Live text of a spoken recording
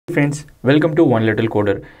Friends, welcome to One Little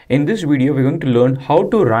Coder. In this video, we're going to learn how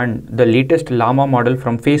to run the latest LlaMa model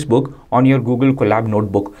from Facebook on your Google Colab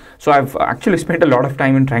notebook. So I've actually spent a lot of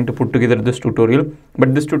time in trying to put together this tutorial,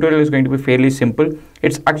 but this tutorial is going to be fairly simple.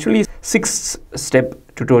 It's actually a 6-step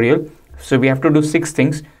tutorial. So we have to do 6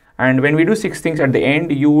 things. And when we do 6 things at the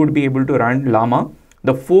end, you would be able to run LlaMa,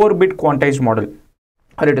 the 4-bit quantized model.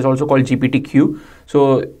 Or it is also called GPT-Q.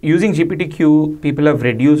 So using GPT-Q, people have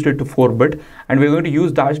reduced it to 4-bit, and we're going to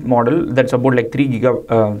use that model that's about like 3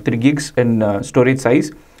 gigs in storage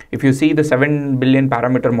size. If you see the 7 billion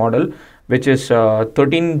parameter model, which is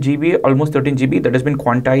 13 GB, almost 13 GB, that has been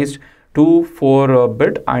quantized to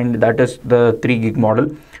 4-bit, and that is the 3 gig model,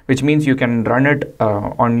 which means you can run it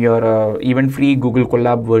on your even free Google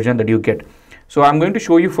Colab version that you get. So I'm going to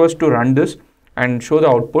show you first to run this and show the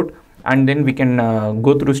output, and then we can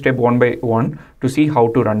go through step one by one to see how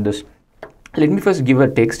to run this. Let me first give a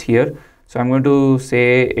text here. So I'm going to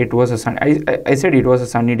say it was a I said it was a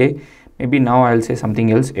sunny day. Maybe now I'll say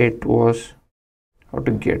something else. It was, how to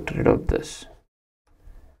get rid of this.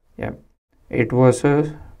 Yeah, it was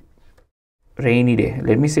a rainy day.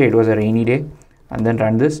 Let me say it was a rainy day and then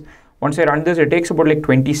run this. Once I run this, it takes about like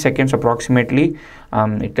 20 seconds approximately.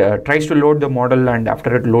 It tries to load the model, and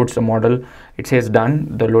after it loads the model, it says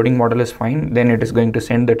done. The loading model is fine. Then it is going to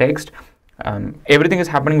send the text. Everything is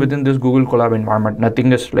happening within this Google Colab environment.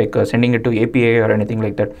 Nothing is like sending it to API or anything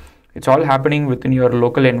like that. It's all happening within your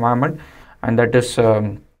local environment, and that is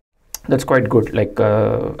that's quite good. Like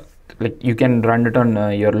you can run it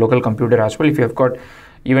on your local computer as well if you have got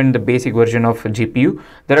even the basic version of GPU.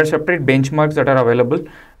 There are separate benchmarks that are available.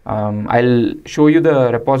 I'll show you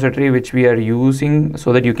the repository which we are using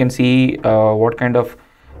so that you can see what kind of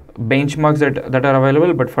benchmarks that are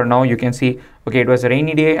available. But for now, you can see, okay, it was a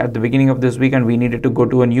rainy day at the beginning of this week and we needed to go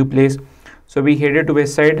to a new place. So we headed to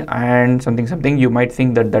West Side and something. You might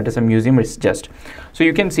think that that is a museum. It's just. So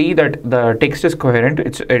you can see that the text is coherent.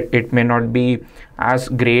 It may not be as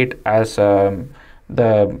great as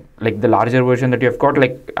the larger version that you have got.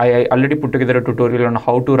 Like I already put together a tutorial on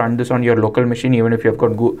how to run this on your local machine, even if you have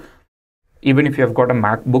got a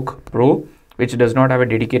MacBook Pro which does not have a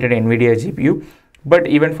dedicated NVIDIA GPU. But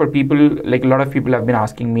even for people, like a lot of people have been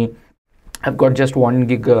asking me, I've got just 1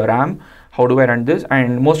 gig RAM, how do I run this?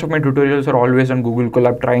 And most of my tutorials are always on Google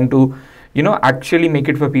Colab, trying to actually make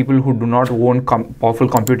it for people who do not own powerful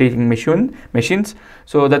computing machines.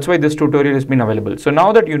 So that's why this tutorial has been available. So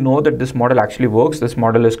now that you know that this model actually works, this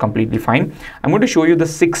model is completely fine, I'm going to show you the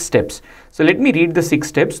 6 steps. So let me read the 6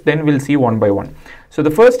 steps, then we'll see one by one. So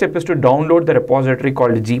the first step is to download the repository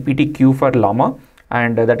called GPT-Q for LlaMa,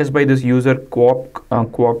 and that is by this user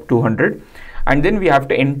co-op 200. And then we have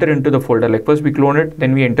to enter into the folder. Like first we clone it,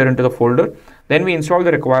 then we enter into the folder, then we install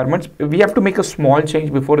the requirements. We have to make a small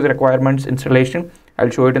change before the requirements installation.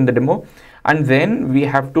 I'll show it in the demo. And then we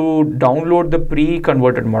have to download the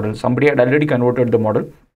pre-converted model. Somebody had already converted the model.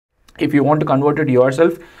 If you want to convert it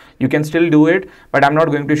yourself, you can still do it, but I'm not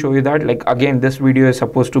going to show you that. Like again, this video is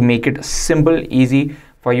supposed to make it simple, easy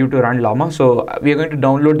for you to run LlaMa. So we are going to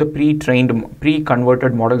download the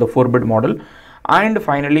pre-converted model, the 4-bit model. And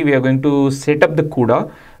finally, we are going to set up the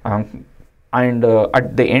CUDA, and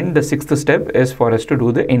at the end, the 6th step is for us to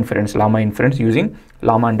do the inference, LlaMa inference, using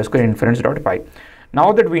llama_inference.py.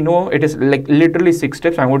 Now that we know it is like literally 6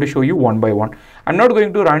 steps, I'm going to show you one by one. I'm not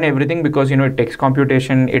going to run everything because it takes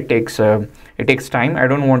computation, it takes time. I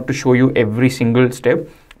don't want to show you every single step,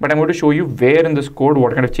 but I'm going to show you where in this code,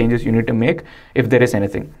 what kind of changes you need to make if there is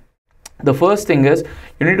anything. The first thing is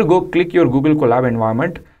you need to go click your Google Colab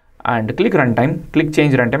environment and click runtime, click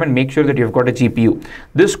change runtime, and make sure that you've got a GPU.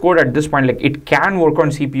 This code at this point, like it can work on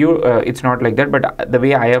CPU, it's not like that, but the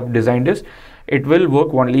way I have designed this, it will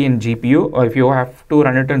work only in GPU. Or if you have to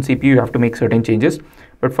run it on CPU, you have to make certain changes.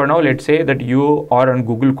 But for now, let's say that you are on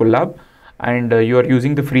Google Colab and you are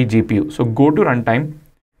using the free GPU. So go to runtime,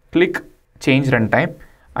 click change runtime,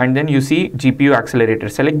 and then you see GPU accelerator.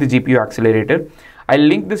 Select the GPU accelerator. I'll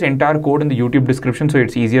link this entire code in the YouTube description so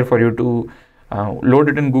it's easier for you to load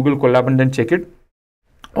it in Google Colab and then check it.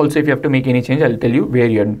 Also, if you have to make any change, I'll tell you where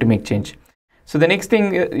you have to make change. So the next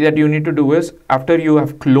thing that you need to do is, after you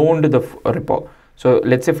have cloned the repo, so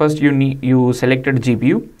let's say first you selected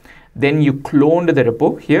GPU, then you cloned the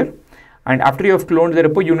repo here, and after you have cloned the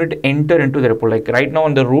repo, you need to enter into the repo. Like right now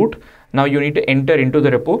on the root, now you need to enter into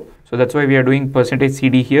the repo. So that's why we are doing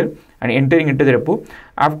 %cd here and entering into the repo.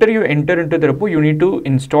 After you enter into the repo, you need to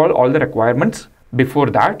install all the requirements. Before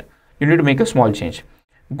that, you need to make a small change.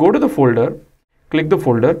 Go to the folder, click the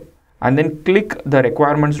folder, and then click the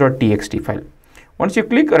requirements.txt file. Once you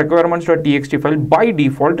click requirements.txt file, by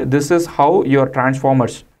default, this is how your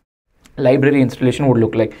transformers library installation would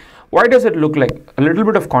look like. Why does it look like? A little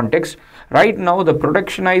bit of context. Right now, the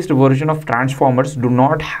productionized version of transformers do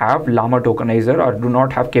not have LlaMa tokenizer or do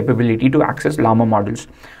not have capability to access LlaMa models.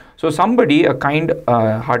 So somebody, a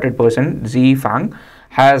kind-hearted person, Z Fang,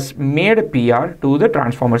 has made a PR to the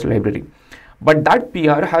transformers library. But that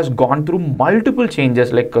PR has gone through multiple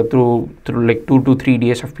changes, like through like 2 to 3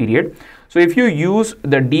 days of period. So if you use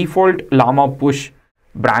the default LlaMa push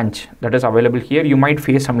branch that is available here, you might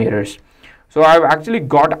face some errors. So I've actually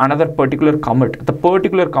got another particular commit, the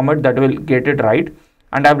particular commit that will get it right,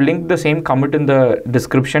 and I've linked the same commit in the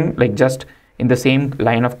description, like just in the same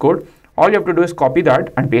line of code. All you have to do is copy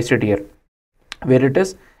that and paste it here. Where it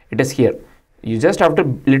is here. You just have to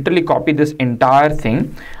literally copy this entire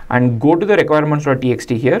thing and go to the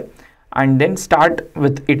requirements.txt here, and then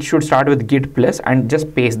it should start with git plus and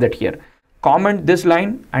just paste that here. Comment this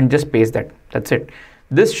line and just paste that. That's it.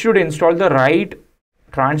 This should install the right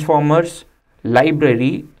transformers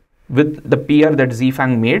library with the PR that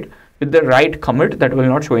Zfang made with the right commit that will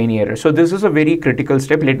not show any error. So this is a very critical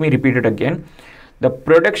step. Let me repeat it again. The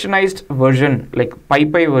productionized version, like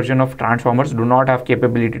PyPy version of transformers, do not have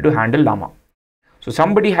capability to handle LlaMa. So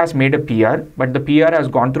somebody has made a PR, but the PR has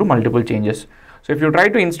gone through multiple changes. So if you try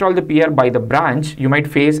to install the PR by the branch, you might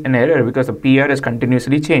face an error because the PR is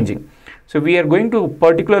continuously changing. So we are going to a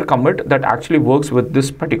particular commit that actually works with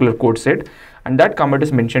this particular code set, and that commit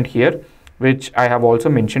is mentioned here, which I have also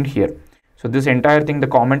mentioned here. So this entire thing, the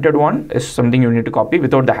commented one, is something you need to copy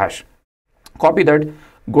without the hash. Copy that,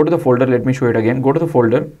 go to the folder, let me show it again. Go to the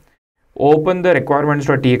folder, open the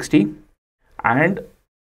requirements.txt and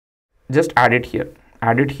just add it here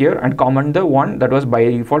and comment the one that was by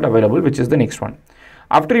default available, which is the next one.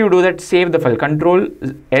 After you do that, save the file. Control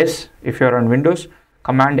S if you're on Windows,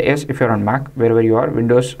 Command S if you're on Mac, wherever you are,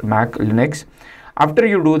 Windows, Mac, Linux. After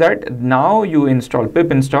you do that, now you install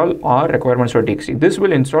pip install or requirements.txt. This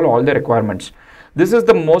will install all the requirements. This is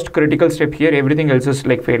the most critical step here. Everything else is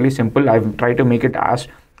like fairly simple. I've tried to make it as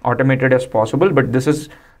automated as possible, but this is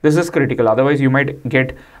critical. Otherwise you might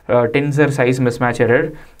get tensor size mismatch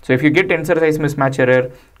error. So if you get tensor size mismatch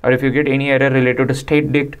error, or if you get any error related to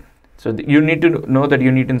state dict, so you need to know that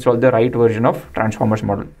you need to install the right version of transformers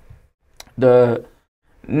model. The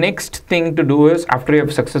next thing to do is, after you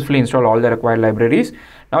have successfully installed all the required libraries,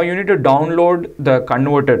 now you need to download the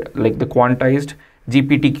converted, like the quantized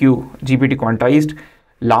GPT quantized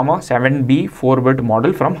LlaMa 7B 4-bit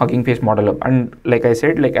model from Hugging Face Model Hub. And like I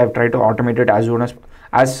said, like I've tried to automate it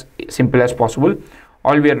as simple as possible.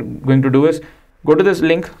 All we are going to do is go to this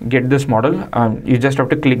link, get this model. You just have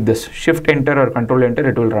to click this shift enter or control enter,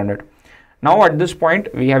 it will run it. Now at this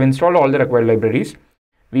point, we have installed all the required libraries.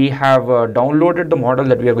 We have downloaded the model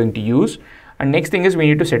that we are going to use. And next thing is we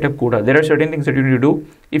need to set up CUDA. There are certain things that you need to do.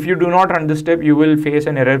 If you do not run this step, you will face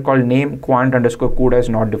an error called name quant_CUDA is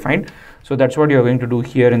not defined. So that's what you're going to do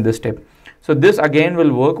here in this step. So this again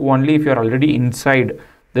will work only if you're already inside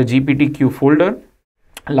the GPTQ folder,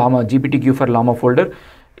 LlaMa, GPTQ for LlaMa folder.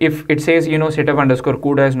 If it says,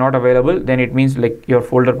 setup_CUDA is not available, then it means like your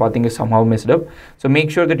folder pathing is somehow messed up. So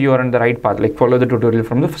make sure that you are on the right path, like follow the tutorial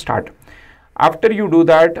from the start. After you do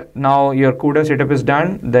that, now your CUDA setup is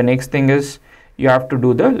done. The next thing is you have to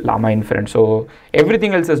do the LlaMa inference. So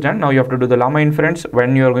everything else is done. Now you have to do the LlaMa inference.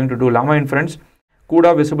 When you are going to do LlaMa inference,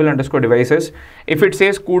 CUDA visible_devices. If it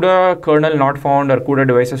says CUDA kernel not found or CUDA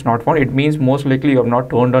devices not found, it means most likely you have not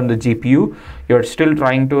turned on the GPU. You're still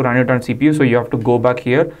trying to run it on CPU. So you have to go back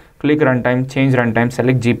here, click runtime, change runtime,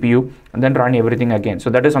 select GPU, and then run everything again. So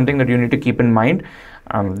that is something that you need to keep in mind,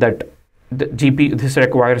 that the GPU, this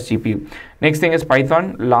requires GPU. Next thing is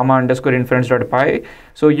Python, LlaMa_inference.py.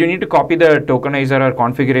 So you need to copy the tokenizer or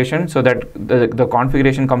configuration so that the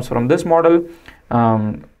configuration comes from this model.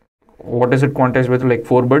 What is it quantized with, like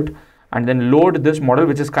 4-bit, and then load this model,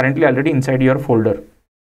 which is currently already inside your folder.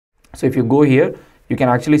 So if you go here, you can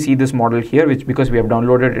actually see this model here, which because we have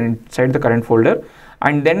downloaded inside the current folder,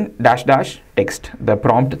 and then -- text, the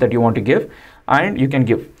prompt that you want to give, and you can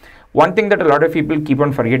give. One thing that a lot of people keep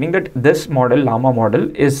on forgetting, that this model, LlaMa model,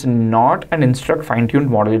 is not an instruct fine-tuned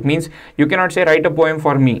model. It means you cannot say write a poem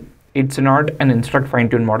for me. It's not an instruct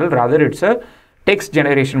fine-tuned model. Rather, it's a text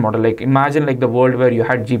generation model. Like imagine like the world where you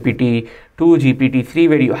had GPT-2, GPT-3,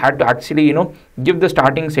 where you had to actually, give the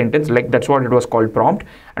starting sentence, like that's what it was called, prompt.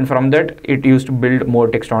 And from that, it used to build more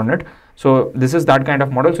text on it. So this is that kind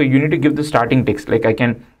of model. So you need to give the starting text. Like I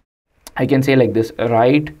can say like this,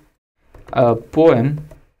 write a poem.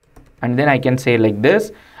 And then I can say like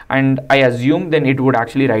this, and I assume then it would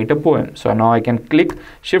actually write a poem. So now I can click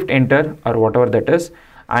shift enter or whatever that is,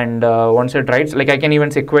 And once it writes, like I can even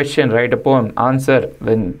say question, write a poem, answer,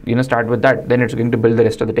 then start with that, then it's going to build the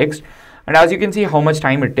rest of the text. And as you can see how much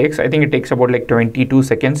time it takes, I think it takes about like 22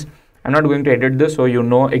 seconds. I'm not going to edit this, so you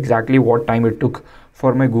know exactly what time it took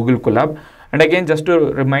for my Google Colab. And again, just to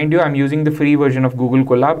remind you, I'm using the free version of Google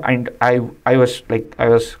Colab, and I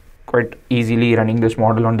was quite easily running this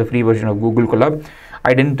model on the free version of Google Colab.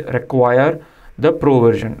 I didn't require the pro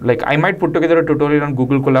version. Like I might put together a tutorial on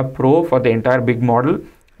Google Colab Pro for the entire big model,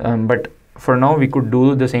 but for now we could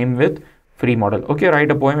do the same with free model. Okay, write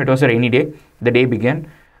a poem. It was a rainy day. The day began.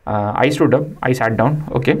 I stood up. I sat down.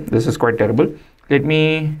 Okay, this is quite terrible.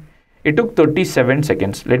 It took 37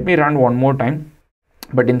 seconds. Let me run one more time.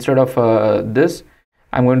 But instead of this,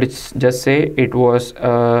 I'm going to just say it was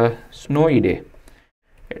a snowy day.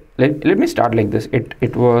 Let me start like this.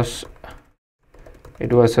 It was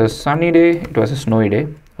a sunny day. It was a snowy day.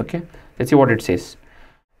 Okay, let's see what it says.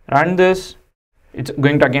 Run this. It's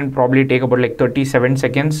going to again probably take about like 37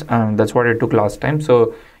 seconds. That's what it took last time.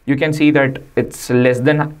 So you can see that it's less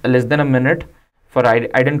than a minute. For I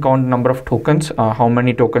didn't count number of tokens, how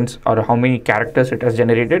many tokens or how many characters it has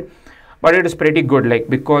generated, but it is pretty good. Like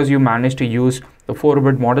because you managed to use the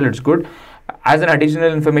 4-bit model, it's good. As an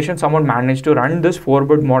additional information, someone managed to run this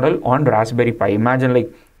 4-bit model on Raspberry Pi. Imagine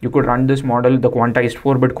like you could run this model, the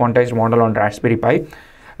 4-bit quantized model on Raspberry Pi.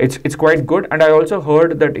 It's quite good. And I also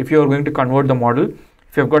heard that if you are going to convert the model,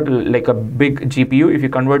 if you've got like a big GPU, if you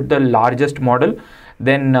convert the largest model,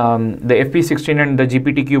 then the FP16 and the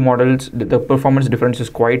GPTQ models, the performance difference is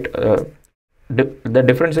quite the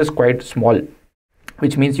difference is quite small,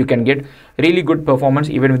 which means you can get really good performance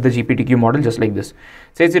even with the GPTQ model. Just like this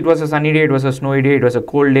says, it was a sunny day, it was a snowy day, it was a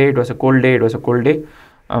cold day, it was a cold day, it was a cold day.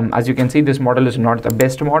 As you can see, this model is not the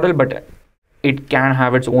best model, but it can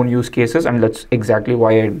have its own use cases, and that's exactly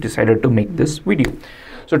why I decided to make this video.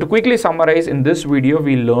 So to quickly summarize, in this video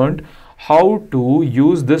we learned how to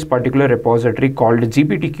use this particular repository called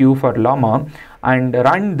GPTQ for LlaMa and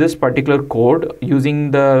run this particular code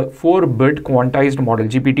using the 4-bit quantized model,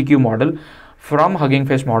 GPTQ model, from Hugging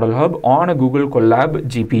Face Model Hub on a Google Colab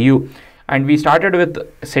GPU. And we started with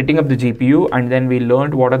setting up the GPU, and then we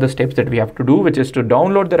learned what are the steps that we have to do, which is to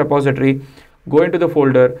download the repository, go into the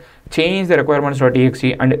folder, change the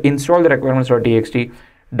requirements.txt and install the requirements.txt,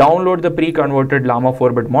 download the pre-converted LlaMa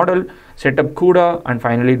 4-bit model, set up CUDA, and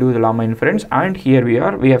finally do the LlaMa inference. And here we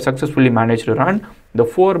are. We have successfully managed to run the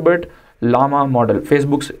 4-bit LlaMa model,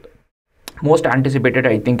 Facebook's most anticipated,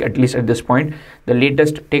 I think, at least at this point, the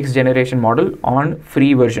latest text generation model on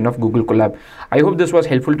free version of Google Colab. I hope this was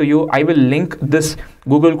helpful to you. I will link this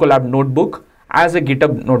Google Colab notebook as a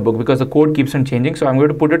GitHub notebook because the code keeps on changing. So I'm going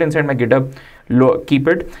to put it inside my GitHub, keep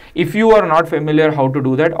it. If you are not familiar how to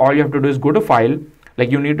do that, all you have to do is go to file, like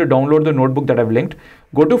you need to download the notebook that I've linked,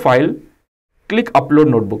 go to file, click upload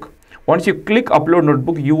notebook. Once you click upload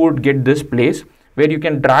notebook, you would get this place where you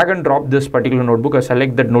can drag and drop this particular notebook or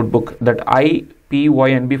select that notebook, that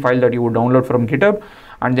IPYNB file that you would download from GitHub,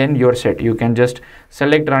 and then you're set. You can just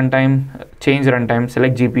select runtime, change runtime,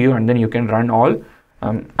 select GPU, and then you can run all.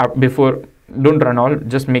 Don't run all,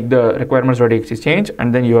 just make the requirements.txt change,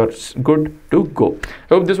 and then you're good to go.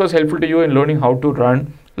 I hope this was helpful to you in learning how to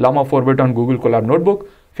run LlaMa 4-bit on Google Colab notebook.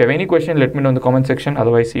 If you have any question, let me know in the comment section.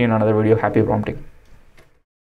 Otherwise, see you in another video. Happy prompting.